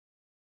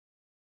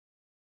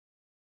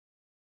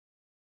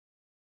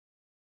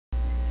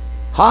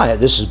Hi,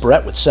 this is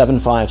Brett with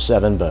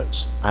 757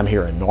 Boats. I'm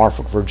here in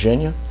Norfolk,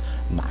 Virginia.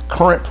 My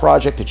current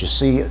project that you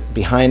see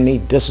behind me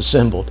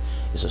disassembled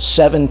is a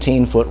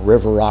 17-foot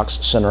River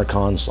Rocks center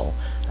console.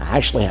 I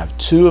actually have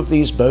two of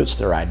these boats.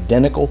 They're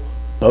identical,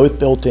 both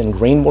built in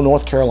Greenville,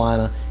 North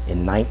Carolina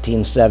in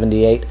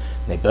 1978.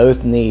 They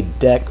both need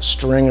deck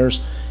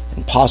stringers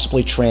and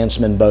possibly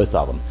transom in both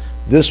of them.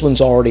 This one's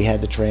already had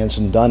the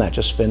transom done. I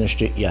just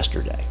finished it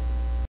yesterday.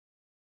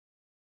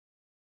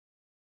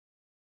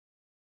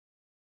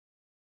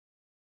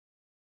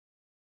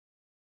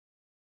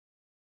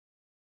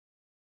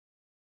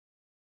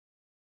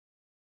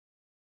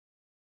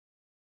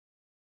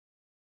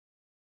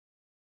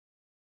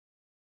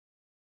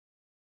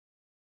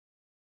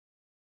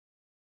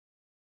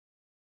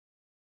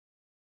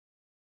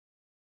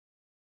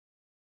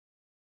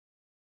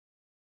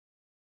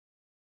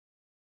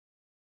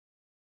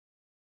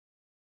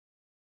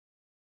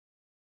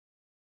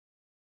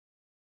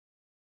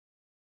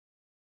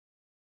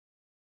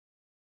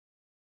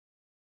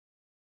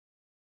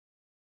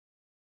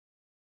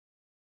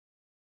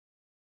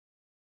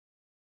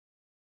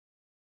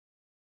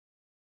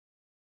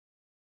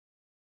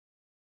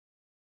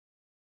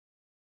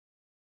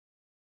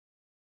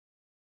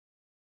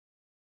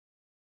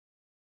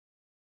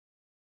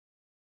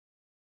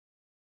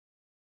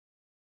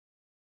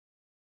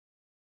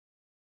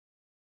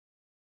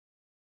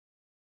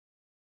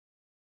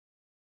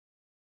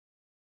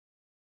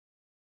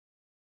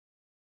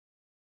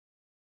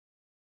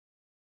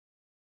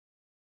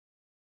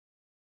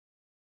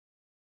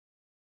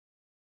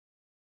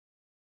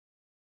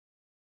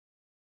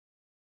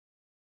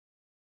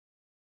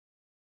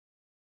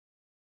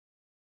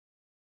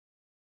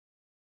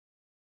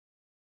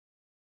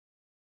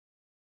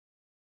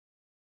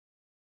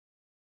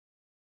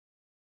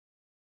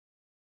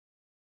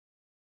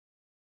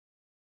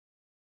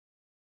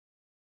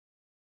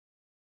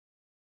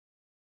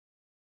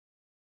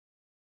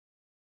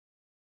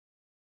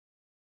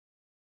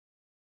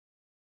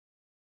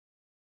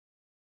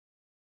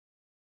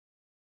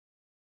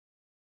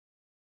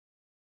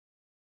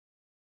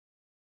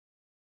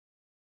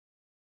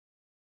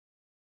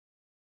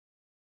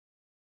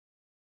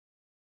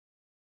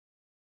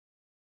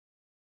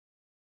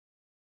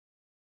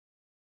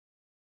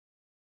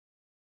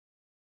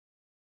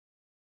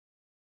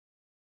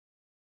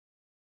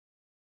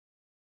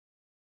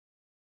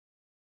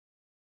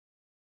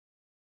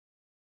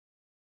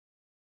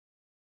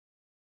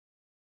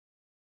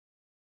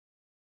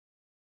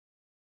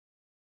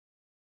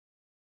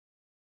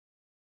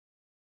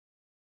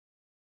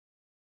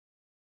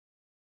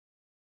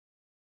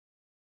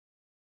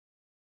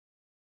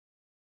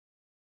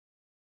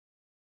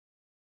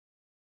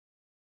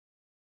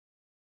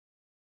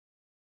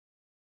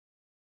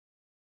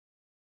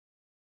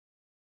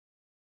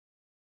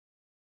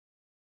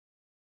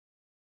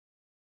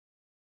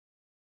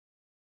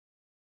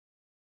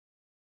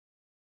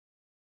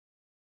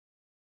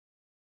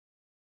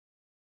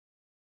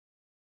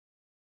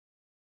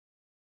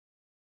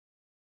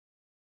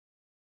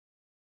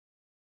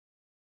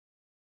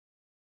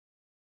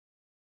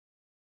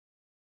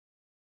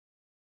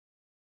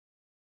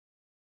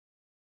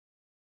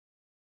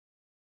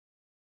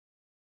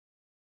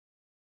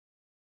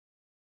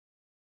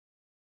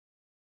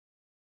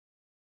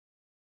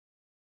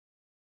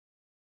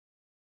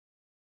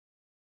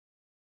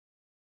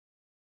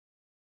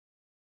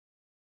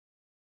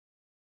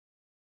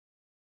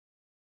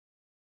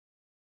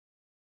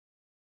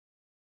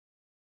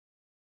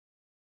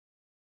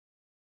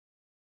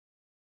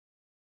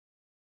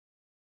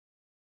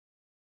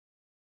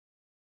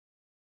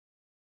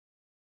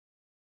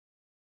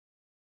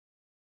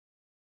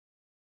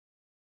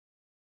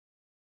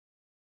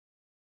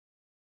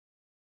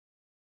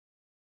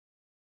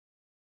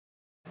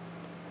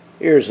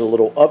 Here's a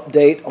little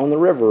update on the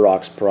River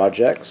Rocks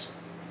projects.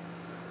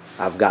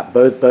 I've got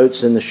both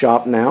boats in the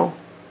shop now.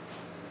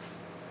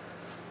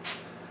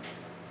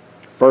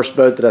 First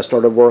boat that I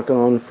started working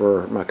on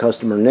for my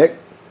customer Nick,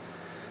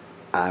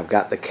 I've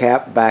got the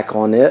cap back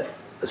on it.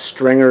 The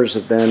stringers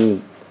have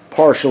been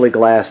partially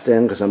glassed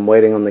in because I'm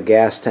waiting on the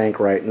gas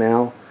tank right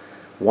now.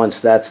 Once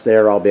that's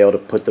there, I'll be able to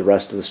put the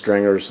rest of the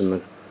stringers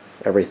and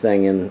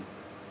everything in,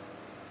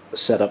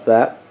 set up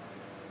that.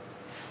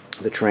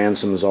 The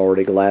transom is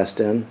already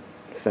glassed in,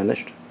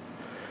 finished.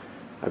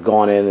 I've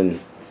gone in and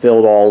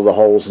filled all the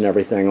holes and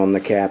everything on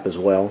the cap as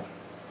well.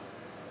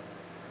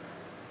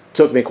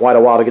 Took me quite a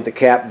while to get the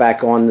cap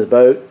back on the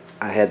boat.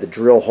 I had to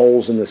drill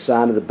holes in the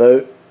side of the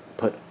boat,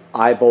 put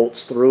eye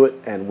bolts through it,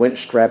 and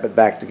winch strap it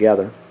back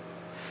together.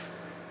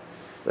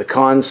 The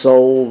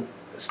console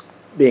is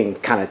being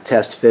kind of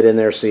test fit in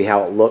there, see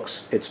how it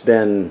looks. It's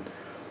been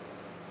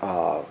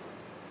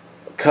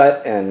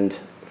cut and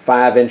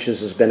 5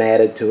 inches has been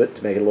added to it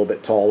to make it a little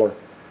bit taller.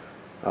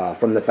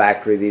 From the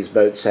factory, these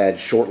boats had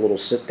short little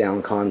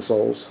sit-down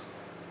consoles.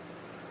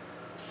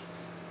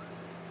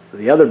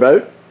 The other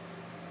boat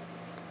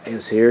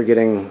is here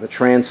getting the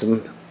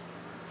transom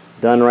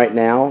done right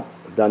now.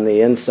 I've done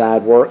the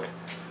inside work.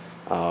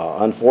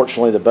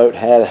 Unfortunately, the boat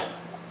had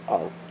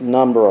a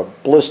number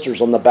of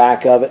blisters on the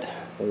back of it,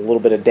 a little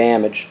bit of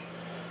damage.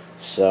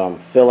 So I'm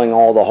filling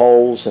all the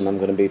holes, and I'm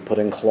going to be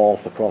putting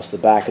cloth across the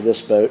back of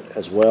this boat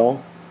as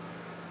well,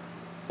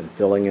 and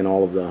filling in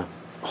all of the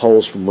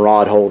holes from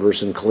rod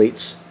holders and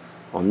cleats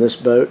on this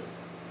boat,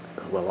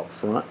 well up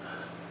front.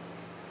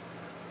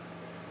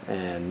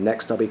 And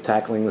next I'll be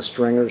tackling the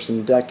stringers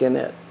and deck in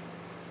it.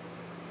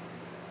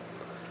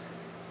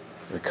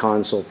 The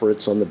console for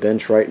it's on the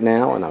bench right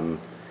now, and I'm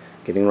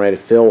getting ready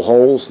to fill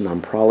holes, and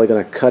I'm probably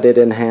going to cut it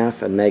in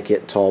half and make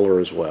it taller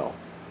as well.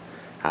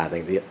 I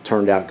think it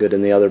turned out good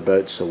in the other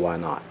boats, so why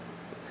not?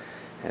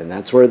 And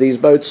that's where these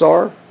boats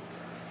are.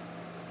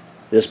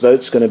 This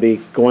boat's going to be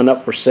going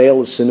up for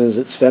sale as soon as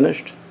it's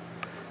finished.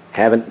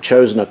 Haven't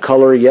chosen a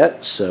color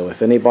yet, so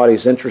if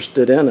anybody's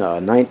interested in a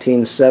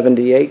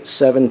 1978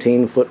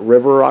 17-foot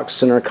River Rock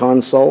center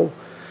console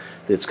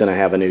that's going to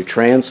have a new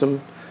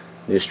transom,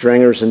 new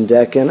stringers and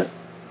deck in it,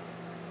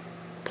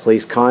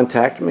 please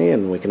contact me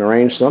and we can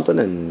arrange something,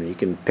 and you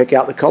can pick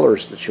out the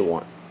colors that you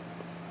want.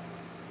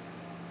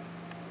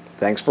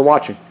 Thanks for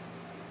watching.